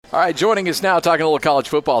All right, joining us now, talking a little college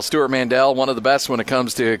football, Stewart Mandel, one of the best when it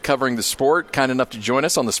comes to covering the sport, kind enough to join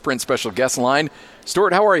us on the Sprint special guest line.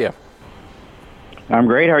 Stewart, how are you? I'm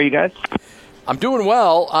great. How are you guys? I'm doing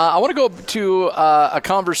well. I want to go to a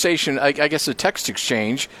conversation, I guess a text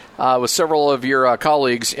exchange, with several of your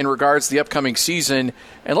colleagues in regards to the upcoming season.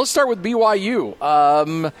 And let's start with BYU.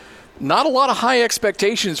 Not a lot of high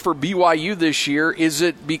expectations for BYU this year. Is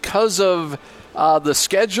it because of the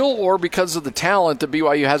schedule or because of the talent that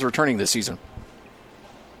BYU has returning this season?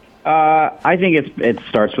 I think it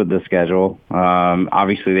starts with the schedule.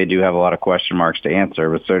 Obviously, they do have a lot of question marks to answer,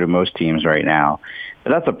 but so do most teams right now. But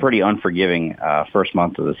that's a pretty unforgiving first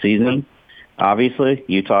month of the season. Obviously,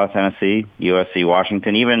 Utah, Tennessee, USC,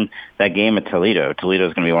 Washington, even that game at Toledo. Toledo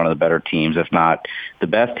is going to be one of the better teams, if not the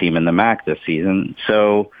best team in the MAC this season.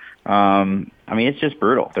 So, it's just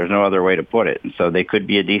brutal. There's no other way to put it. And so they could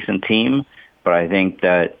be a decent team, but I think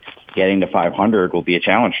that getting to 500 will be a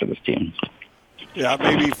challenge for this team. Yeah, it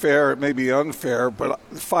may be fair, it may be unfair, but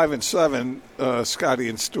 5-7, Scotty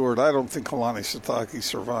and Stewart, I don't think Kalani Sitake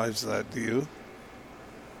survives that. Do you?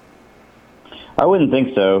 I wouldn't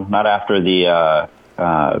think so. Not after the,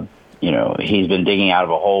 he's been digging out of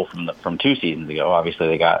a hole from 2 seasons ago. Obviously,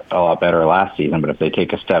 they got a lot better last season, but if they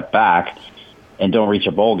take a step back and don't reach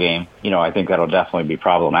a bowl game, I think that'll definitely be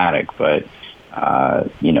problematic. But,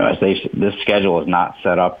 this schedule is not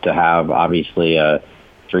set up to have, obviously, a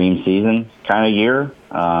dream season kind of year.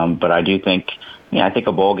 But I do think, I think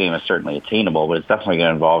a bowl game is certainly attainable, but it's definitely going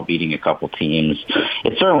to involve beating a couple teams.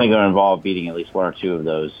 It's certainly going to involve beating at least 1 or 2 of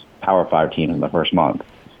those Power 5 teams in the first month.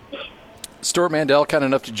 Stewart Mandel, kind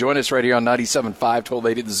enough to join us right here on 97.5,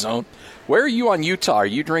 1280 The Zone. Where are you on Utah? Are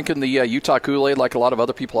you drinking the Utah Kool-Aid like a lot of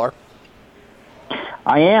other people are?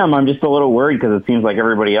 I am. I'm just a little worried because it seems like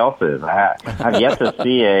everybody else is. I've yet to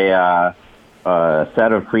see a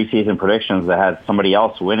set of preseason predictions that had somebody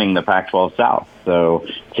else winning the Pac-12 South. So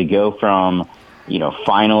to go from,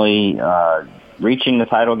 finally reaching the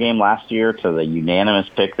title game last year to the unanimous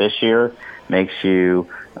pick this year makes you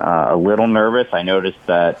a little nervous. I noticed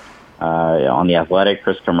that on The Athletic,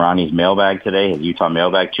 Chris Kamrani's mailbag today, his Utah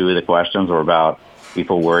mailbag, 2 of the questions were about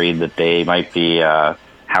people worried that they might be,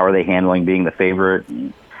 how are they handling being the favorite?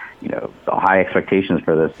 The high expectations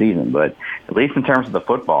for this season. But at least in terms of the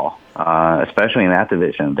football, especially in that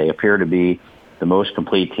division, they appear to be the most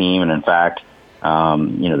complete team. And in fact,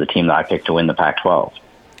 the team that I picked to win the Pac-12.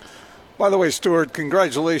 By the way, Stewart,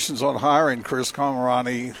 congratulations on hiring Chris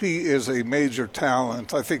Kamrani. He is a major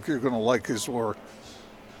talent. I think you're going to like his work.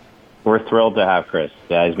 We're thrilled to have Chris.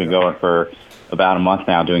 Yeah, he's been going for about a month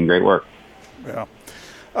now, doing great work.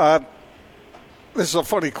 Yeah. This is a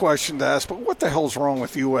funny question to ask, but what the hell's wrong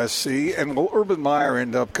with USC, and will Urban Meyer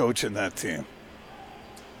end up coaching that team?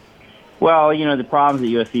 Well, the problems at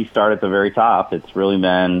USC start at the very top. It's really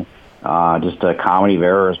been just a comedy of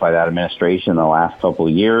errors by that administration in the last couple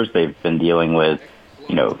of years. They've been dealing with,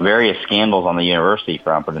 various scandals on the university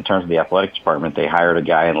front, but in terms of the athletics department, they hired a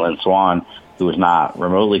guy in Lynn Swan who was not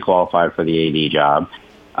remotely qualified for the AD job.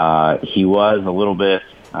 He was a little bit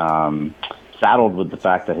saddled with the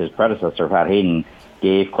fact that his predecessor, Pat Hayden,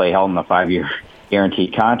 gave Clay Helton a 5-year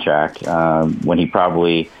guaranteed contract when he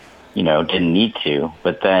probably, didn't need to.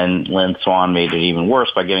 But then Lynn Swan made it even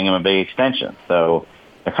worse by giving him a big extension. So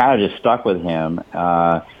they're kind of just stuck with him.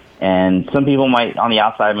 And some people might, on the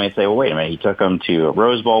outside, might say, well, wait a minute, he took him to a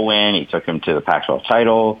Rose Bowl win. He took him to the Pac-12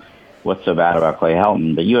 title. What's so bad about Clay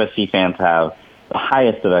Helton? The USC fans have the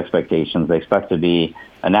highest of expectations. They expect to be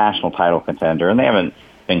a national title contender, and they haven't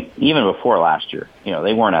been, even before last year.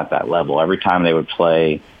 They weren't at that level. Every time they would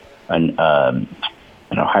play an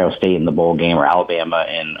Ohio State in the bowl game or Alabama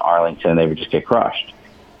in Arlington, they would just get crushed.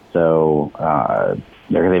 So,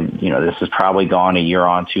 this has probably gone a year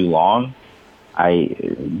on too long. I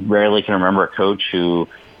rarely can remember a coach who,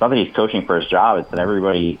 not that he's coaching for his job, it's that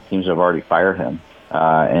everybody seems to have already fired him,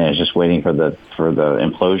 and is just waiting for the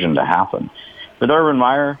implosion to happen. With Urban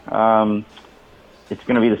Meyer, it's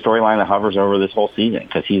going to be the storyline that hovers over this whole season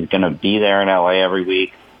because he's going to be there in LA every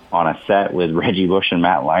week on a set with Reggie Bush and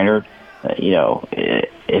Matt Leinart.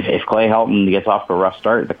 If Clay Helton gets off to a rough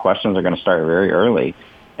start, the questions are going to start very early,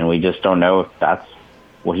 and we just don't know if that's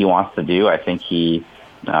what he wants to do. I think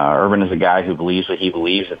Urban is a guy who believes what he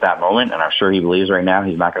believes at that moment, and I'm sure he believes right now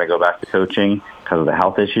he's not going to go back to coaching because of the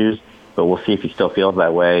health issues, but we'll see if he still feels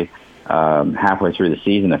that way halfway through the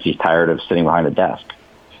season if he's tired of sitting behind a desk.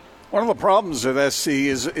 One of the problems at SC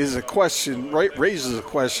is a question, raises a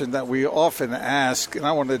question that we often ask, and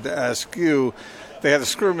I wanted to ask you. They had a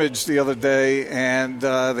scrimmage the other day, and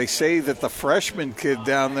they say that the freshman kid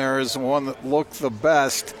down there is the one that looked the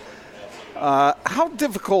best. How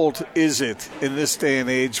difficult is it in this day and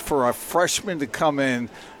age for a freshman to come in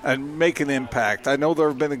and make an impact? I know there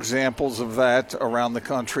have been examples of that around the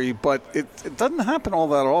country, but it doesn't happen all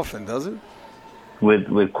that often, does it?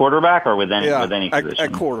 With quarterback or with any position?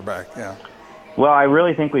 At quarterback, yeah. Well, I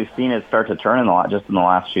really think we've seen it start to turn in the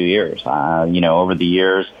last few years. Over the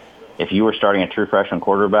years, if you were starting a true freshman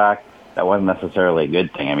quarterback, that wasn't necessarily a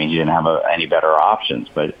good thing. I mean, you didn't have any better options,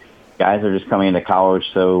 but guys are just coming into college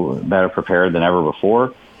so better prepared than ever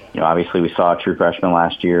before. Obviously we saw a true freshman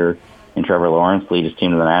last year in Trevor Lawrence lead his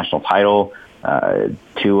team to the national title.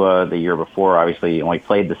 Tua the year before obviously only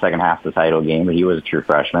played the second half of the title game, but he was a true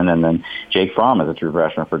freshman. And then Jake Fromm is a true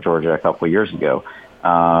freshman for Georgia a couple of years ago.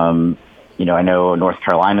 I know North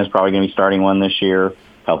Carolina is probably going to be starting one this year, a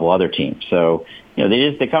couple other teams. So,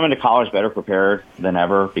 they come into college better prepared than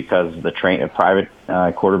ever because of the private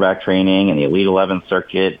quarterback training and the Elite 11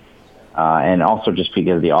 circuit. And also just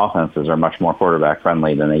because the offenses are much more quarterback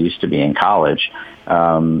friendly than they used to be in college.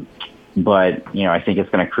 But I think it's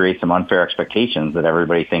going to create some unfair expectations that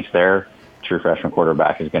everybody thinks their true freshman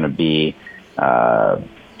quarterback is going to be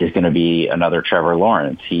another Trevor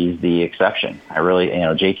Lawrence. He's the exception.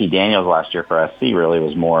 JT Daniels last year for SC really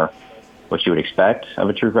was more what you would expect of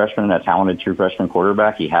a true freshman, a talented true freshman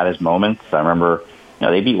quarterback. He had his moments. I remember,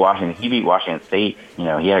 they beat Washington. He beat Washington State. He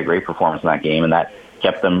had a great performance in that game, and that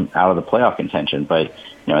kept them out of the playoff contention. But,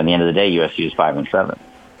 at the end of the day, USU is 5-7.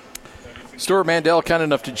 Stewart Mandel, kind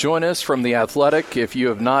enough to join us from The Athletic. If you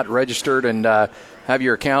have not registered and have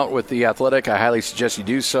your account with The Athletic, I highly suggest you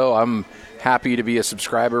do so. I'm happy to be a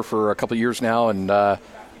subscriber for a couple of years now and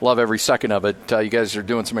love every second of it. You guys are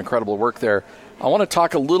doing some incredible work there. I want to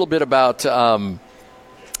talk a little bit about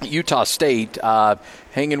Utah State,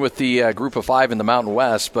 hanging with the group of 5 in the Mountain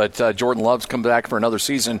West, but Jordan Love's come back for another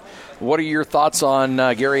season. What are your thoughts on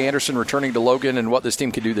Gary Anderson returning to Logan and what this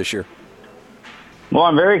team can do this year? Well,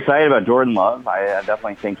 I'm very excited about Jordan Love. I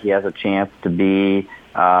definitely think he has a chance to be,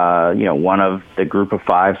 one of the group of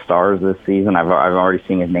 5 stars this season. I've already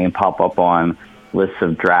seen his name pop up on lists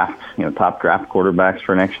of top draft quarterbacks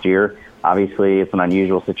for next year. Obviously, it's an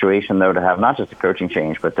unusual situation, though, to have not just a coaching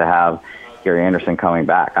change, but to have Gary Anderson coming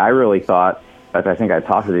back. I really thought, as I think I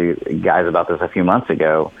talked to the guys about this a few months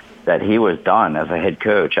ago, that he was done as a head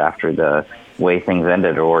coach after the way things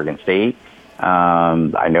ended at Oregon State.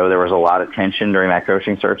 I know there was a lot of tension during that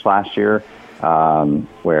coaching search last year,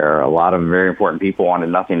 where a lot of very important people wanted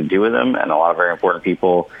nothing to do with him, and a lot of very important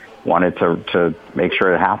people wanted to make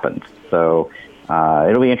sure it happened. So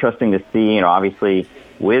it'll be interesting to see. Obviously,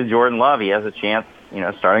 with Jordan Love, he has a chance,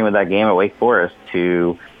 starting with that game at Wake Forest,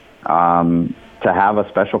 to have a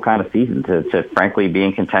special kind of season, to frankly be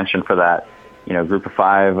in contention for that, group of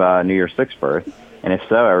 5 New Year's Six berth. And if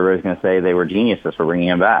so, everybody's going to say they were geniuses for bringing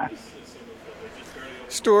him back.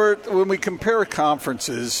 Stewart, when we compare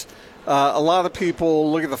conferences, a lot of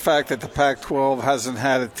people look at the fact that the Pac-12 hasn't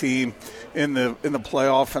had a team in the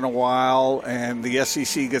playoff in a while, and the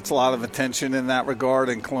SEC gets a lot of attention in that regard,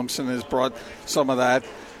 and Clemson has brought some of that.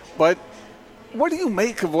 But what do you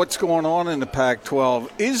make of what's going on in the Pac-12?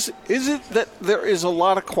 Is it that there is a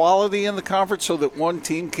lot of quality in the conference so that one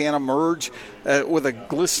team can emerge with a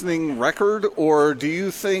glistening record, or do you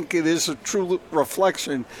think it is a true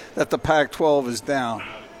reflection that the Pac-12 is down?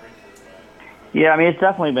 Yeah, I mean, it's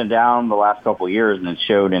definitely been down the last couple of years, and it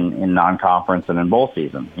showed in non-conference and in bowl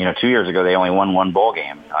season. 2 years ago, they only won one bowl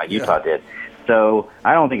game. Utah did. So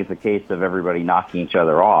I don't think it's a case of everybody knocking each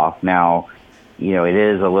other off. Now, it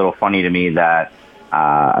is a little funny to me that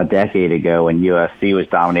a decade ago when USC was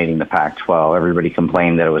dominating the Pac-12, everybody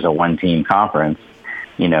complained that it was a one-team conference.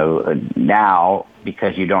 Now,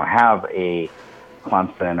 because you don't have a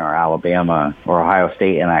Clemson or Alabama or Ohio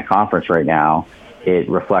State in that conference right now, it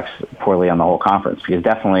reflects poorly on the whole conference. Because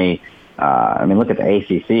definitely, look at the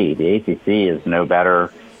ACC. The ACC is no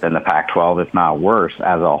better than the Pac-12, if not worse,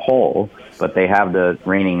 as a whole. But they have the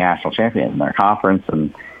reigning national champion in their conference,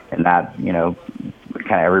 and that,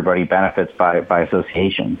 kind of everybody benefits by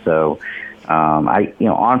association. So,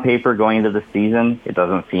 on paper going into the season, it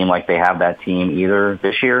doesn't seem like they have that team either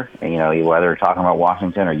this year. Whether talking about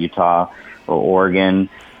Washington or Utah or Oregon,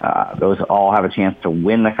 those all have a chance to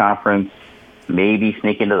win the conference, maybe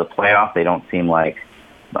sneak into the playoff. They don't seem like,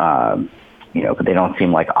 but they don't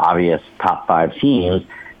seem like obvious top 5 teams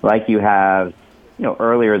like you have,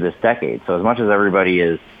 earlier this decade. So as much as everybody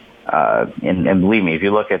is, and believe me, if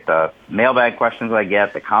you look at the mailbag questions I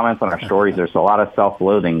get, the comments on our stories, there's a lot of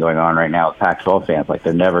self-loathing going on right now with Pac-12 fans. Like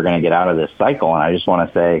they're never going to get out of this cycle. And I just want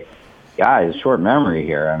to say, guys, short memory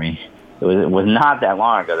here. I mean, it was not that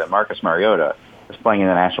long ago that Marcus Mariota was playing in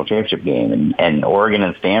the national championship game, and Oregon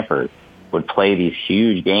and Stanford would play these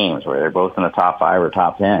huge games where they're both in the top 5 or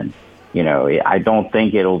top 10. I don't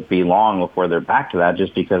think it'll be long before they're back to that,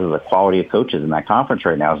 just because of the quality of coaches in that conference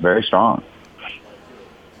right now is very strong.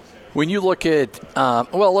 When you look at,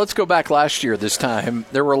 let's go back last year this time.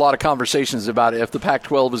 There were a lot of conversations about if the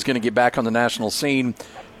Pac-12 is going to get back on the national scene,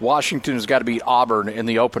 Washington has got to beat Auburn in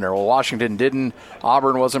the opener. Well, Washington didn't.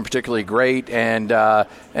 Auburn wasn't particularly great, and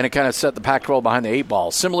it kind of set the Pac-12 behind the 8 ball.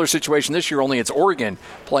 Similar situation this year, only it's Oregon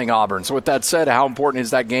playing Auburn. So with that said, how important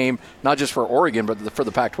is that game, not just for Oregon, but for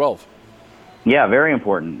the Pac-12? Yeah, very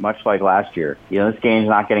important, much like last year. This game's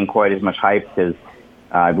not getting quite as much hype because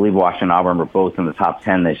I believe Washington and Auburn were both in the top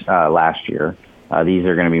 10 last year. These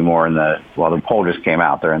are going to be more in the poll just came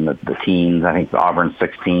out. They're in the teens. I think Auburn's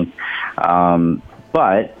 16th.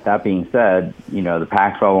 But that being said, the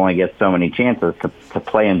Pac-12 only gets so many chances to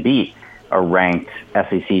play and beat a ranked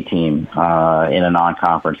SEC team in a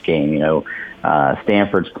non-conference game.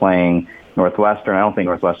 Stanford's playing Northwestern. I don't think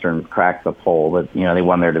Northwestern cracked the poll, but, they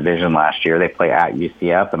won their division last year. They play at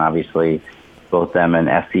UCF, and obviously both them and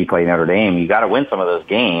SC play Notre Dame. You got to win some of those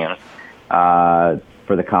games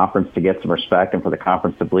for the conference to get some respect and for the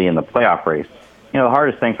conference to be in the playoff race. The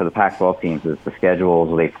hardest thing for the Pac-12 teams is the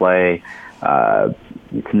schedules they play.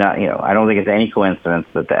 It's not, I don't think it's any coincidence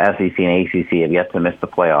that the SEC and ACC have yet to miss the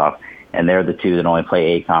playoff, and they're the two that only play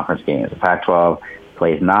 8 conference games. The Pac-12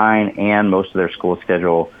 plays 9, and most of their school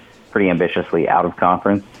schedule pretty ambitiously out of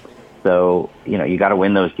conference. So, you got to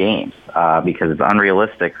win those games because it's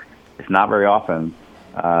unrealistic. It's not very often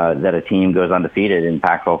that a team goes undefeated in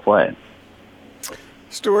Pac-12 play.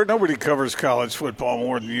 Stewart, nobody covers college football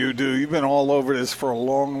more than you do. You've been all over this for a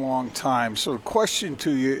long, long time. So the question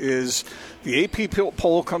to you is, the AP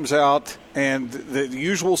poll comes out and the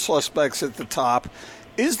usual suspects at the top.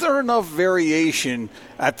 Is there enough variation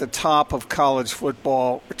at the top of college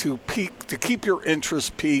football to keep your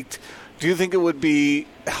interest peaked? Do you think it would be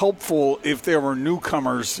helpful if there were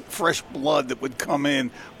newcomers, fresh blood that would come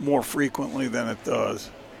in more frequently than it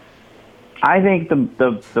does? I think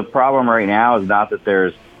the problem right now is not that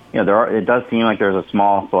there's, it does seem like there's a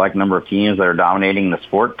small select number of teams that are dominating the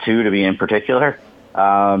sport, too, to be in particular.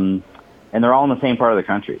 And they're all in the same part of the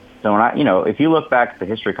country. So if you look back at the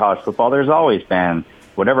history of college football, there's always been,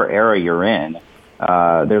 whatever era you're in,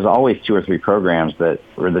 there's always 2 or 3 programs that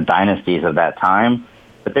were the dynasties of that time.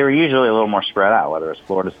 But they were usually a little more spread out, whether it's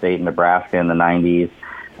Florida State and Nebraska in the 90s.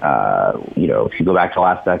 If you go back to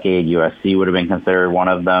last decade, USC would have been considered one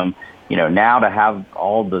of them. Now to have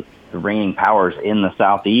all the reigning powers in the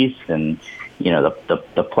Southeast and,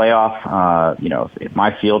 the playoff,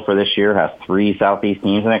 my field for this year has 3 Southeast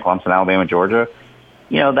teams in it, Clemson, Alabama, Georgia.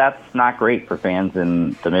 That's not great for fans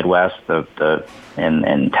in the Midwest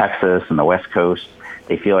and Texas and the West Coast.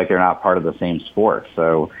 They feel like they're not part of the same sport.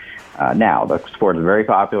 So now the sport is very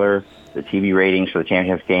popular. The TV ratings for the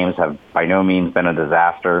championship games have by no means been a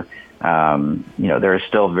disaster. There is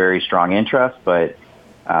still very strong interest, but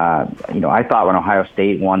I thought when Ohio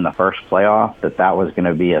State won the first playoff that was going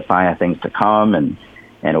to be a sign of things to come, and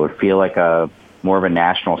it would feel like more of a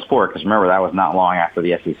national sport. Because remember, that was not long after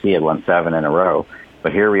the SEC had won 7 in a row.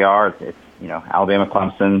 But here we are. It's Alabama,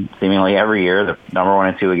 Clemson, seemingly every year, the number 1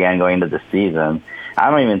 and 2 again going into this season. I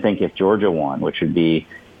don't even think if Georgia won, which would be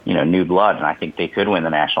new blood, and I think they could win the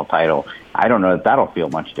national title. I don't know if that'll feel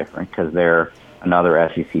much different because they're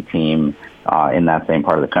another SEC team in that same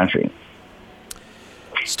part of the country.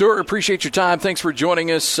 Stewart, appreciate your time. Thanks for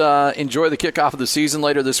joining us. Enjoy the kickoff of the season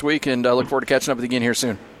later this week, and look forward to catching up with you again here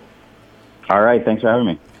soon. All right. Thanks for having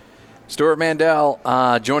me. Stewart Mandel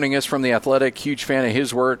joining us from The Athletic. Huge fan of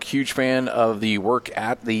his work. Huge fan of the work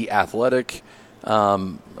at The Athletic.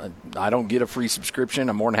 I don't get a free subscription.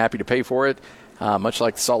 I'm more than happy to pay for it. Much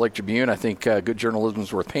like the Salt Lake Tribune, I think good journalism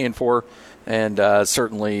is worth paying for, and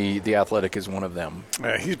certainly The Athletic is one of them.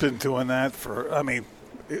 Yeah, he's been doing that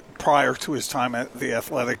prior to his time at The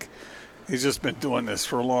Athletic. He's just been doing this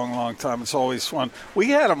for a long, long time. It's always fun.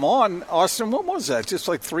 We had him on, Austin, what was that, just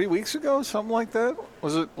like 3 weeks ago, something like that?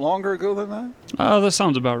 Was it longer ago than that? Oh, that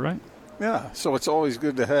sounds about right. Yeah, so it's always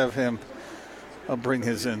good to have him bring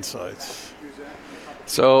his insights.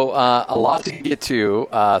 So a lot to get to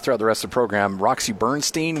throughout the rest of the program. Roxy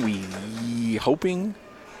Bernstein, we hoping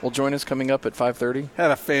will join us coming up at 5:30.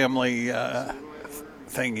 Had a family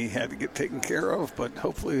thing he had to get taken care of, but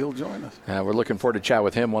hopefully he'll join us. We're looking forward to chat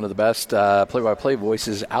with him, one of the best play-by-play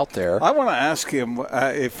voices out there. I want to ask him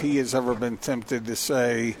if he has ever been tempted to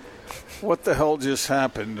say, what the hell just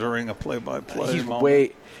happened during a play-by-play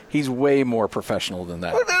moment? He's way more professional than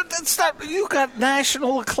that. That's not. You got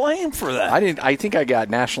national acclaim for that. I think I got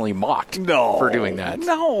nationally mocked for doing that.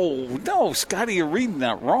 No, Scotty, you're reading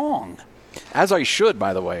that wrong. As I should,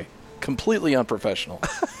 by the way. completely unprofessional.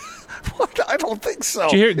 What? I don't think so.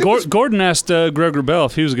 Did you hear? Gordon asked Greg Wrubell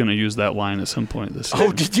if he was going to use that line at some point this season.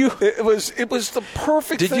 Oh, did you? It was the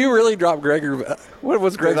perfect Did thing. you really drop Greg? What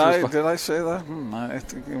was Greg's response? Did I say that? I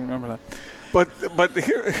think you remember that. But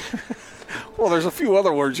here, well, there's a few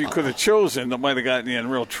other words you could have chosen that might have gotten you in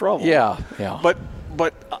real trouble. Yeah.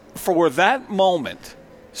 But for that moment,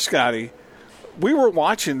 Scotty, we were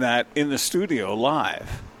watching that in the studio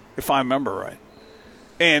live, if I remember right.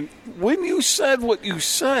 And when you said what you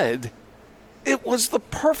said, it was the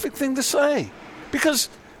perfect thing to say. Because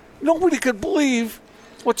nobody could believe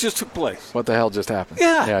what just took place. What the hell just happened?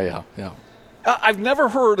 Yeah. Yeah. I've never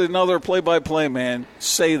heard another play-by-play man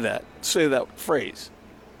say that phrase.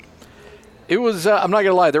 It was, I'm not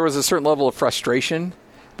going to lie, there was a certain level of frustration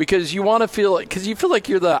because you want to feel, because you feel like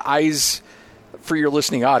you're the eyes for your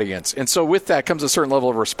listening audience. And so with that comes a certain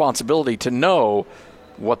level of responsibility to know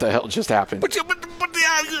what the hell just happened. But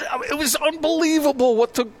it was unbelievable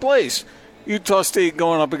what took place. Utah State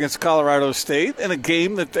going up against Colorado State in a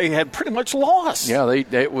game that they had pretty much lost. Yeah,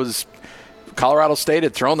 it was Colorado State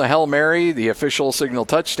had thrown the Hail Mary, the official signaled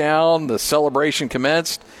touchdown, the celebration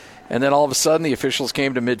commenced, and then all of a sudden the officials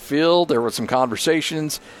came to midfield. There were some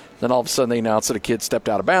conversations. Then all of a sudden they announced that a kid stepped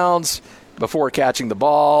out of bounds before catching the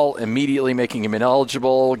ball, immediately making him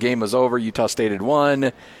ineligible. Game was over. Utah State had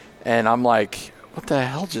won. And I'm like, what the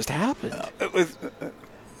hell just happened?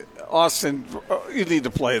 Austin, you need to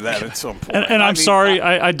play that at some point. And I'm sorry,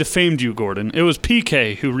 I defamed you, Gordon. It was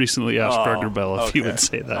PK who recently asked Greg Wrubell if he would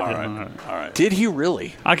say that. All right. Did he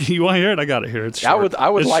really? You want to hear it? I got it here. It's short. I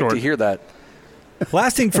would It's like short. to hear that.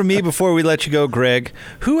 Last thing for me before we let you go, Greg.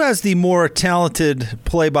 Who has the more talented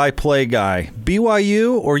play-by-play guy,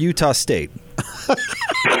 BYU or Utah State?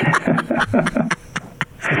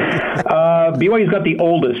 BYU's got the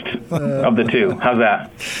oldest of the two. How's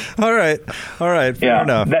that? All right. Fair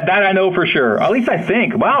enough. That I know for sure. At least I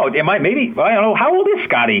think. Wow, it might maybe. I don't know. How old is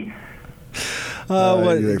Scotty?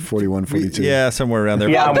 You're like 41, 42. Yeah, somewhere around there.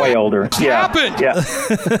 Yeah, I'm way older. Yeah. Happened? Yeah.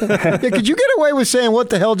 Yeah, could you get away with saying what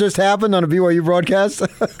the hell just happened on a BYU broadcast?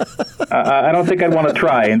 I don't think I'd want to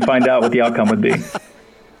try and find out what the outcome would be.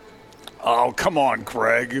 Oh, come on,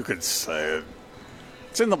 Greg. You could say it.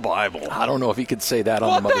 It's in the Bible. I don't know if he could say that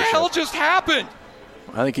on the mothership. What the hell just happened?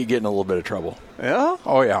 I think he'd get in a little bit of trouble. Yeah?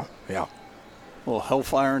 Oh, yeah. A little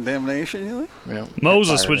hellfire and damnation, you think? Yeah.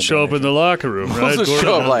 Moses would show up in the locker room, right? Moses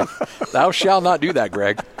show up like, thou shalt not do that,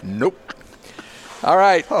 Greg. Nope. All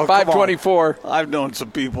right, 524. I've known some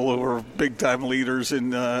people who are big-time leaders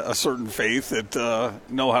in a certain faith that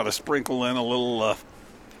know how to sprinkle in a little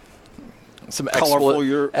some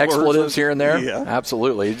colorful expletives here and there. Yeah.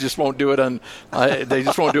 Absolutely. They just won't do it they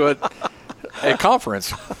just won't do it at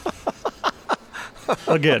conference.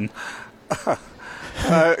 Again.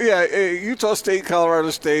 Utah State, Colorado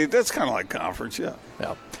State, that's kind of like conference, yeah.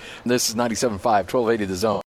 Yeah. This is 97.5, 1280 The Zone.